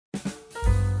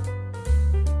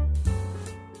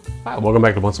Hi, welcome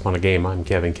back to Once Upon a Game. I'm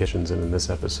Kevin Kitchens, and in this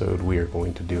episode we are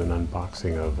going to do an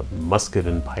unboxing of Musket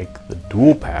and Pike, the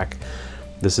Dual Pack.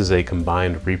 This is a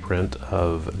combined reprint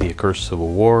of The Accursed Civil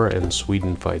War and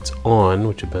Sweden Fights On,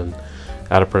 which have been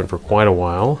out of print for quite a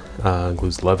while.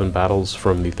 Includes 11 battles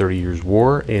from the 30 Years'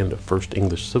 War and First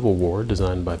English Civil War,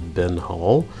 designed by Ben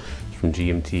Hull from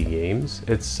GMT Games.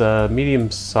 It's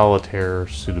medium solitaire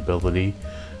suitability.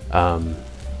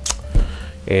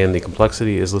 And the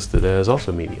complexity is listed as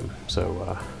also medium.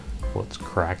 So let's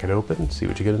crack it open and see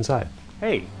what you get inside.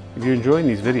 Hey, if you're enjoying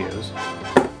these videos,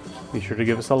 be sure to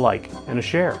give us a like and a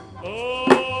share.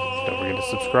 Don't forget to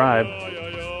subscribe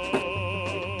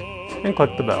and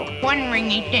click the bell. One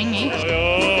ringy dingy.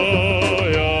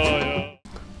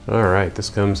 Alright,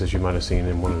 this comes, as you might have seen,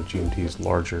 in one of GMT's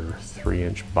larger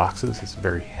 3-inch boxes. It's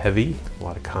very heavy, a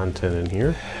lot of content in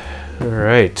here.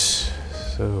 Alright,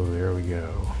 so there we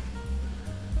go.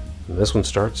 And this one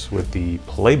starts with the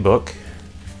playbook,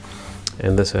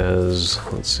 and this has,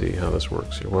 let's see how this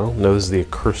works here. Well, no, this is the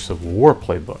Accursed Civil War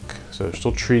playbook. So they're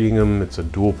still treating them, it's a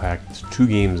dual pack, it's 2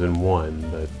 games in one,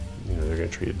 but you know, they're going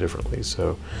to treat it differently.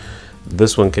 So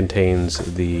this one contains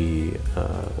the,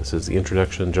 this is the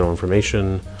introduction, general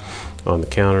information on the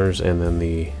counters, and then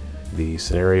the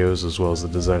scenarios as well as the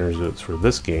designer's notes for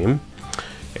this game.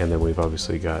 And then we've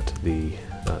obviously got the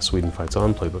Sweden Fights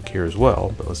On playbook here as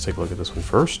well, but let's take a look at this one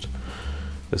first.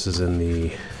 This is in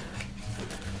the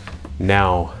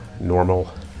now normal,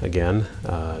 again,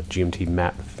 GMT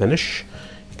matte finish.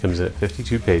 It comes in at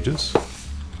 52 pages,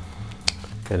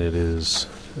 and it is,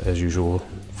 as usual,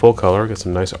 full color. Got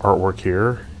some nice artwork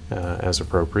here, as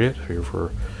appropriate, here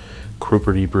for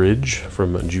Cruperty Bridge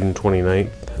from June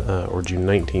 29th, or June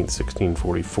 19th,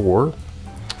 1644.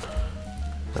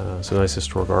 So nice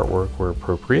historic artwork where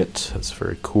appropriate. That's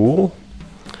very cool.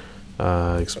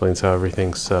 Explains how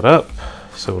everything's set up,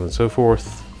 so on and so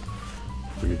forth,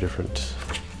 for your different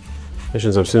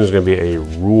missions. I'm assuming there's going to be a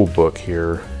rule book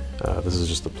here. This is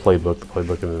just the playbook,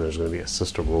 and then there's going to be a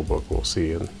system rule book. We'll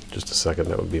see in just a second.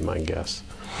 That would be my guess.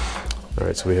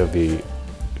 Alright, so we have the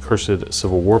Accursed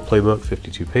Civil War playbook,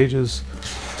 52 pages.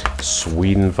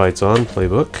 Sweden Fights On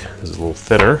playbook. This is a little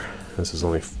thinner. This is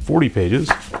only 40 pages.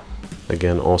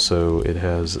 Again, also it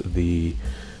has the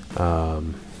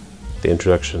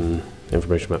introduction,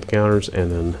 information about the counters, and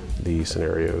then the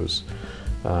scenarios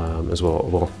as well.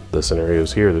 Well, the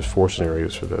scenarios here, there's 4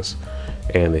 scenarios for this,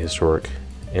 and the historic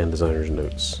and designer's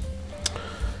notes.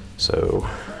 So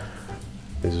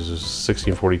this is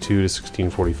 1642 to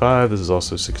 1645. This is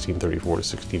also 1634 to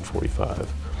 1645.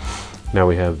 Now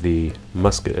we have the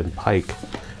Musket and Pike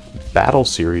Battle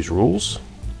Series rules.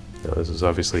 Now this is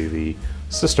obviously the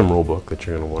system rulebook that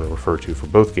you're going to want to refer to for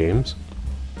both games.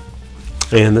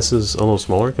 And this is a little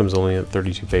smaller. It comes only at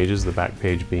 32 pages, the back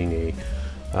page being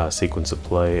a sequence of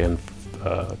play and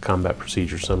combat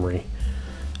procedure summary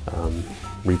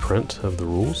reprint of the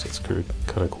rules. It's kind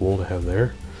of cool to have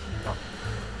there.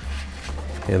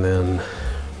 And then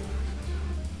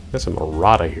got some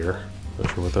errata here. Not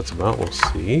sure what that's about, we'll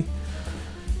see.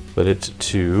 But it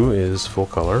too is full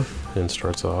color and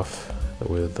starts off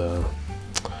with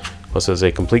well, it says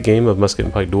a complete game of Musket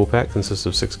and Pike Dual Pack consists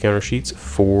of 6 counter sheets,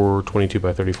 4 22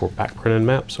 by 34 back printed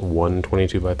maps, 1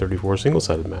 22 by 34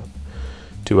 single-sided map,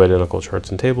 2 identical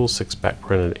charts and tables, 6 back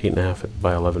printed 8.5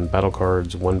 by 11 battle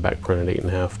cards, 1 back printed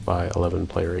 8.5 by 11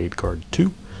 player aid card 2,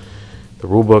 the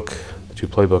rule book, the 2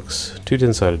 playbooks, 2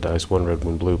 10-sided dice, 1 red,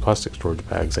 1 blue, plastic storage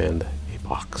bags, and a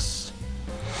box.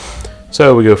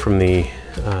 So we go from the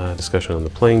discussion on the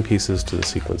playing pieces to the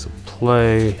sequence of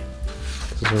play.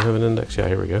 Does it have an index? Yeah,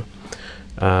 here we go.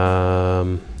 I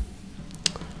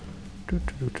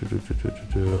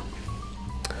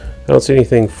don't see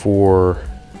anything for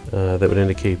that would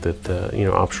indicate that you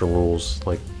know, optional rules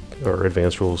like or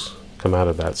advanced rules come out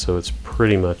of that. So it's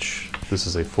pretty much, this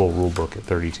is a full rule book at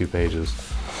 32 pages,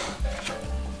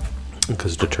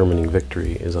 because determining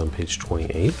victory is on page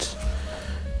 28.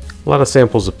 A lot of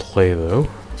samples of play though.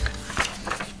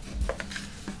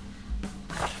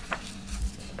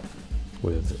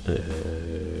 With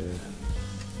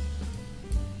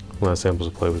a lot of samples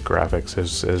of play with graphics,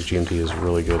 as GMT is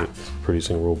really good at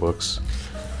producing rule books,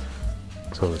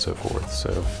 so on and so forth.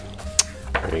 So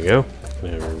there you go.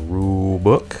 Gonna have a rule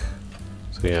book.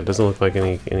 So yeah, it doesn't look like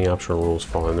any optional rules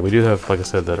fall in. We do have, like I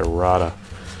said, that errata.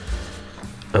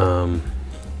 And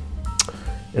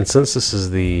since this is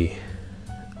the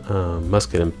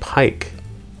Musket and Pike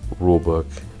rule book,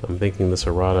 I'm thinking this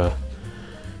errata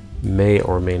may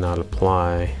or may not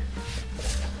apply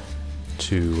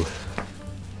to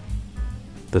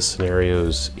the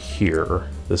scenarios here.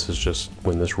 This is just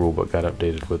when this rulebook got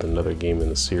updated with another game in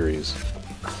the series.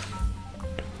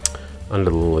 Under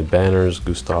the Lily Banners,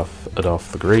 Gustav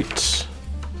Adolf the Great.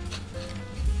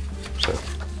 So,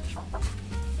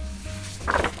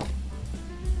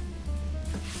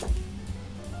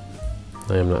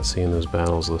 I am not seeing those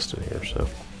battles listed here. So,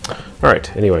 all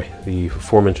right. Anyway, the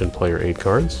aforementioned player aid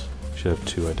cards. We should have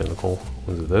 2 identical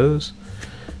ones of those.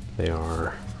 They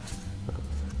are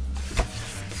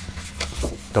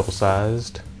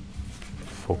double-sized,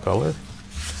 full color,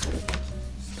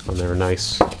 on their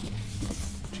nice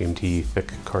GMT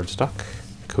thick cardstock,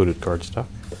 coated cardstock.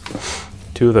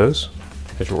 2 of those.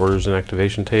 Got your orders and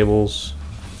activation tables,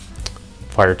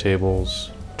 fire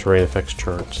tables, terrain effects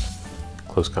charts,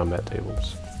 close combat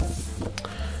tables.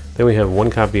 Then we have 1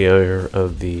 copy here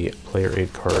of the player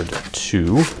aid card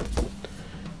 2,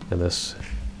 and this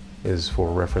is for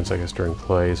reference, I guess, during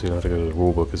play, so you don't have to go to the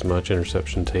rule book as much.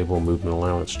 Interception table, movement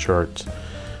allowance charts,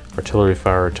 artillery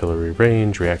fire, artillery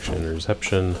range, reaction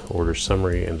interception, order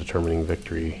summary, and determining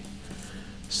victory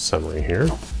summary here.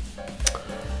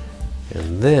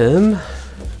 And then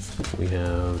we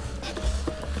have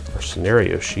our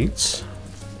scenario sheets.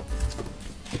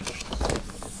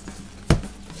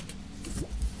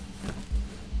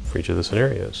 For each of the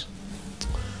scenarios.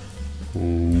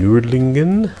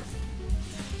 Nordlingen,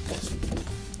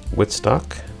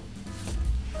 Wittstock,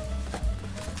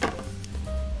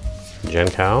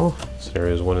 Jankow,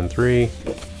 scenarios 1 and 3,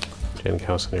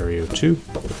 Jankow scenario 2.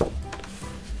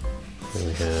 Then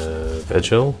we have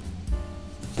Edgehill,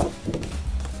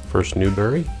 First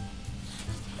Newbury,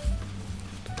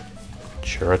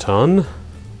 Cheriton.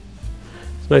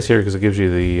 It's nice here because it gives you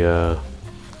the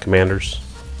commanders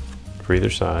for either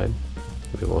side.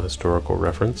 We have a little historical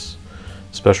reference.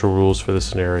 Special rules for the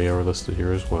scenario are listed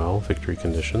here as well. Victory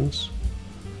conditions.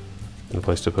 And a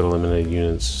place to put eliminated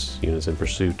units, units in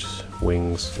pursuit,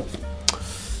 wings.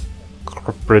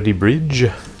 Crupreddy Bridge,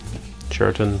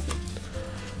 Cheriton,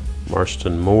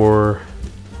 Marston Moor,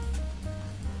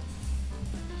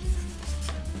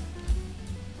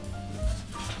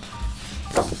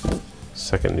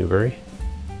 Second Newbury,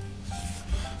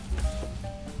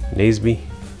 Naseby,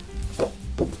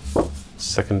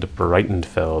 Second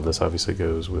Breitenfeld. This obviously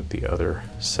goes with the other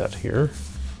set here.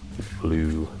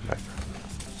 Blue background.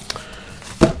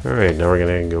 All right, now we're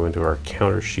going to go into our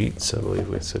counter sheets. I believe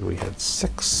we said we had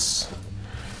 6,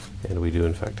 and we do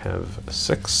in fact have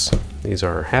 6. These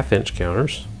are 1/2-inch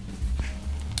counters.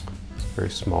 It's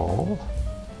very small.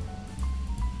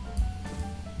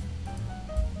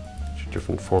 Your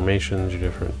different formations, your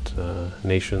different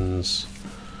nations,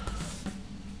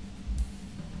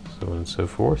 so on and so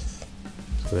forth.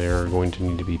 So they are going to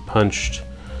need to be punched,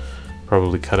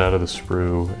 probably cut out of the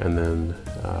sprue, and then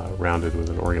rounded with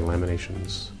an Oregon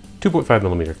Laminations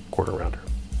 2.5mm quarter rounder.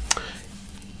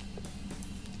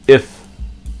 If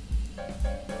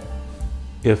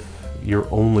you're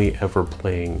only ever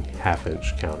playing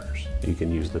 1/2-inch counters, you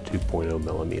can use the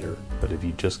 2.0mm, but if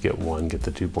you just get one, get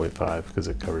the 2.5 because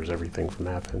it covers everything from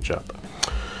 1/2-inch up.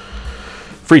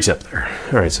 Free tip there.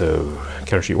 All right, so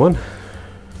counter sheet 1.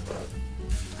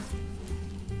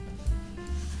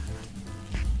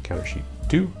 Counter sheet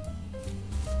 2.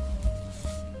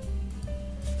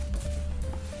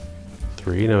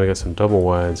 3. Now we got some double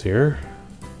wides here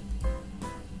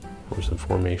for some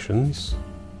formations,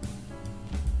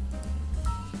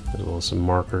 as well as some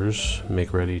markers.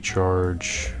 Make ready,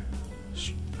 charge.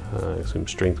 Some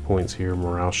strength points here.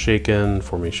 Morale shaken,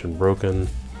 formation broken.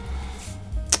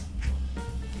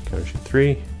 Counter sheet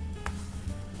 3.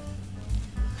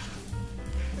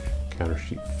 Counter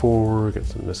sheet 4. Got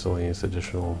some miscellaneous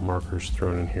additional markers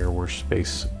thrown in here where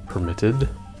space permitted.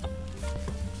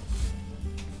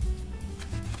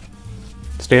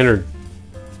 Standard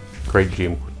great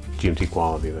GMT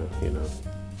quality though, you know,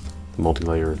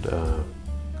 multi-layered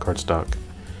cardstock.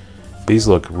 These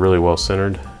look really well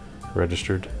centered,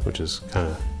 registered, which is kind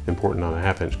of important on a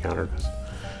 1/2-inch counter because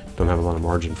you don't have a lot of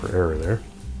margin for error there.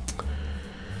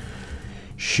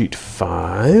 Sheet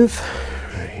 5,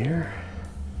 right here.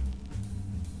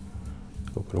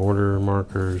 Open order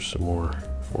markers, some more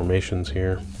formations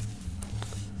here.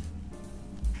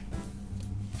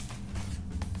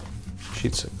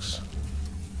 Sheet 6.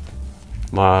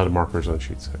 A lot of markers on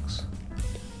sheet 6.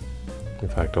 In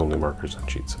fact, only markers on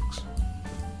sheet 6.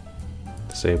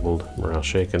 Disabled, morale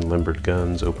shaken, limbered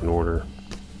guns, open order.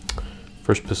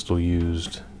 First pistol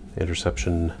used,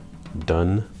 interception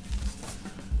done.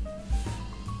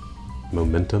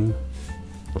 Momentum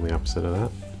on the opposite of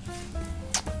that.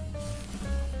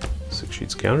 6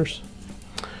 sheets counters.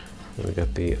 And we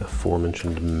got the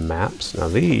aforementioned maps. Now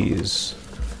these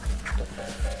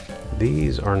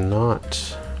are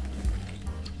not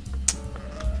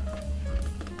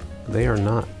they are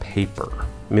not paper.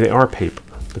 I mean, they are paper,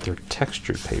 but they're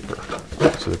textured paper.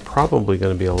 So they're probably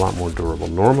going to be a lot more durable.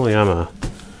 Normally I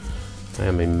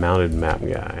am a mounted map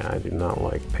guy. I do not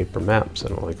like paper maps. I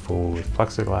don't like fooling with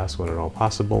plexiglass when at all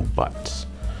possible, but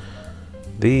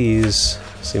these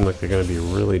seem like they're going to be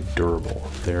really durable.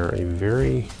 They're a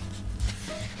very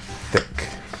thick,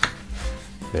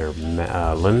 they're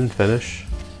linen finish,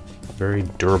 very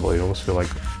durable. You almost feel like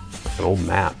an old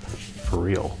map, for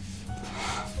real.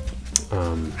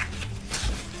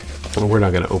 Well, we're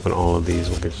not going to open all of these.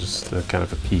 We'll get just kind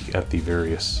of a peek at the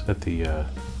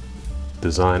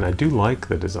design. I do like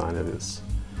the design of this.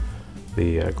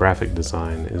 The graphic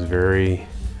design is very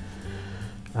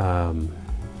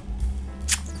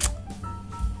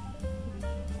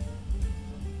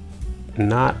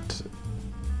not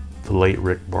the late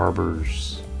Rick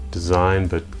Barber's design,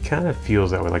 but kind of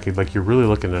feels that way, like you're really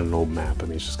looking at an old map. I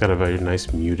mean, it's just got a very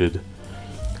nice muted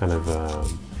kind of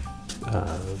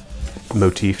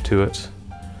motif to it.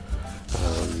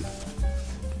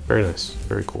 Very nice,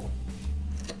 very cool.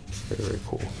 Very, very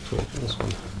cool. So open this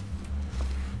one.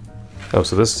 Oh,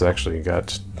 so this has actually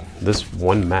got this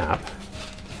one map.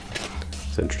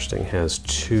 It's interesting. Has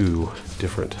two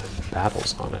different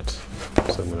battles on it.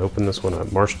 So I'm going to open this one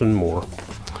up. Marston Moor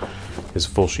is a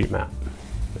full sheet map.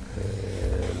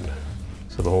 And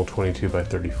so the whole 22 by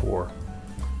 34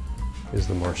 is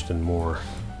the Marston Moor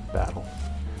battle.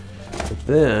 But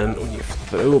then when you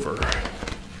flip it over,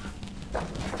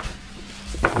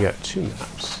 you got two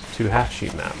maps, two half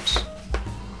sheet maps.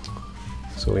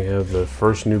 So we have the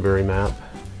first Newbury map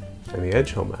and the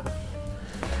Edge Hill map.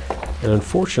 And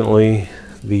unfortunately,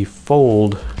 the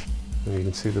fold, and you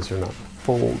can see this or not, the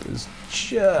fold is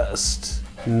just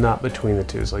not between the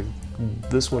two. It's like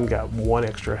this one got one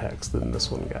extra hex than this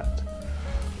one got.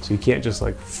 So you can't just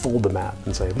like fold the map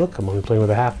and say, look, I'm only playing with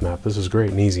a half map. This is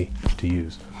great and easy to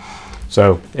use.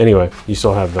 So anyway, you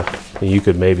still have you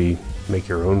could maybe make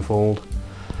your own fold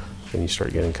and you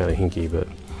start getting kind of hinky,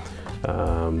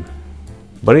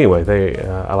 but anyway,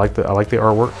 I like the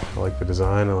artwork. I like the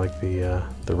design. I like the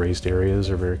raised areas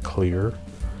are very clear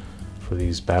for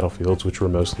these battlefields, which were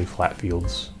mostly flat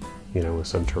fields, you know, with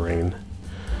some terrain.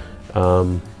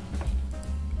 But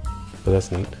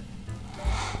that's neat.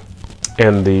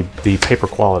 And the paper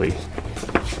quality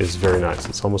is very nice.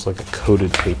 It's almost like a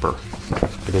coated paper.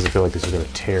 It doesn't feel like this is going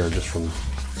to tear just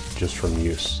from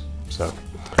use. So,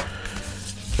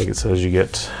 like it says, you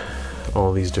get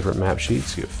all these different map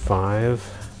sheets. You get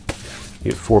 5.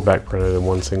 You get 4 back printed and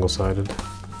 1 single-sided,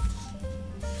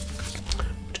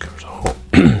 which covers all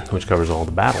which covers all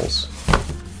the battles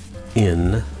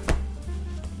in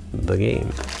the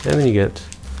game. And then you get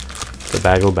the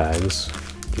bag o' bags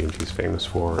GMT's famous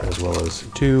for, as well as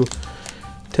 2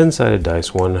 10-sided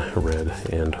dice, 1 red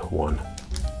and 1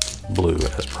 blue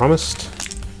as promised.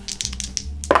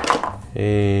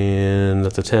 And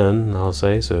that's a 10, I'll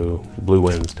say, so blue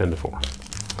wins 10-4.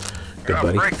 Good,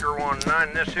 buddy. Breaker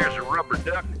 19, this here's a rubber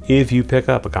duck. If you pick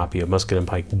up a copy of Musket and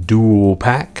Pike Dual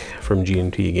Pack from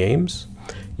GMT Games,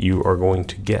 you are going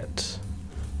to get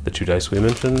the 2 dice we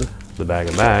mentioned, the bag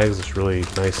of bags, this really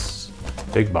nice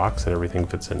big box that everything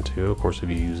fits into. Of course, if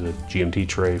you use a GMT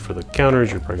tray for the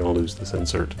counters, you're probably going to lose this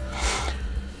insert.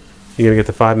 You're going to get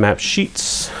the 5 map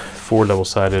sheets, 4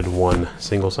 double-sided, 1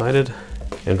 single-sided,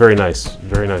 and very nice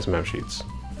map sheets.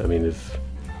 I mean,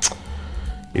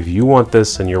 if you want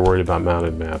this and you're worried about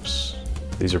mounted maps,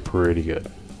 these are pretty good.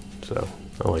 So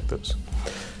I like those.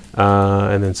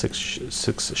 And then six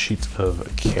sheets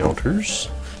of counters.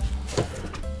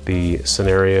 The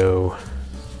scenario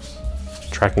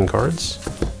tracking cards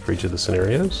for each of the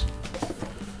scenarios.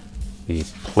 The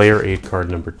player aid card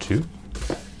number 2.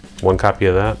 1 copy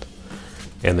of that.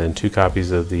 And then 2 copies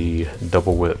of the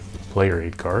double width player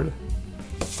aid card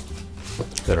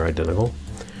that are identical.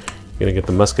 You're going to get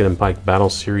the Musket and Pike Battle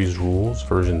Series Rules,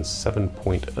 version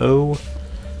 7.0,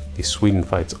 the Sweden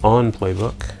Fights On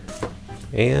playbook,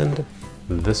 and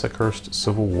This Accursed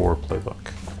Civil War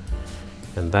playbook.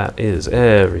 And that is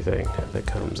everything that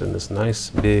comes in this nice,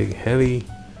 big, heavy,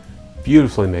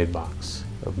 beautifully made box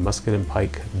of Musket and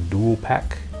Pike Dual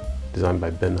Pack, designed by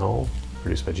Ben Hull,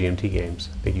 produced by GMT Games.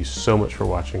 Thank you so much for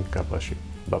watching. God bless you.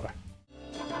 Bye-bye.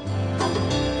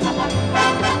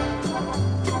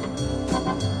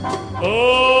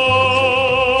 Oh!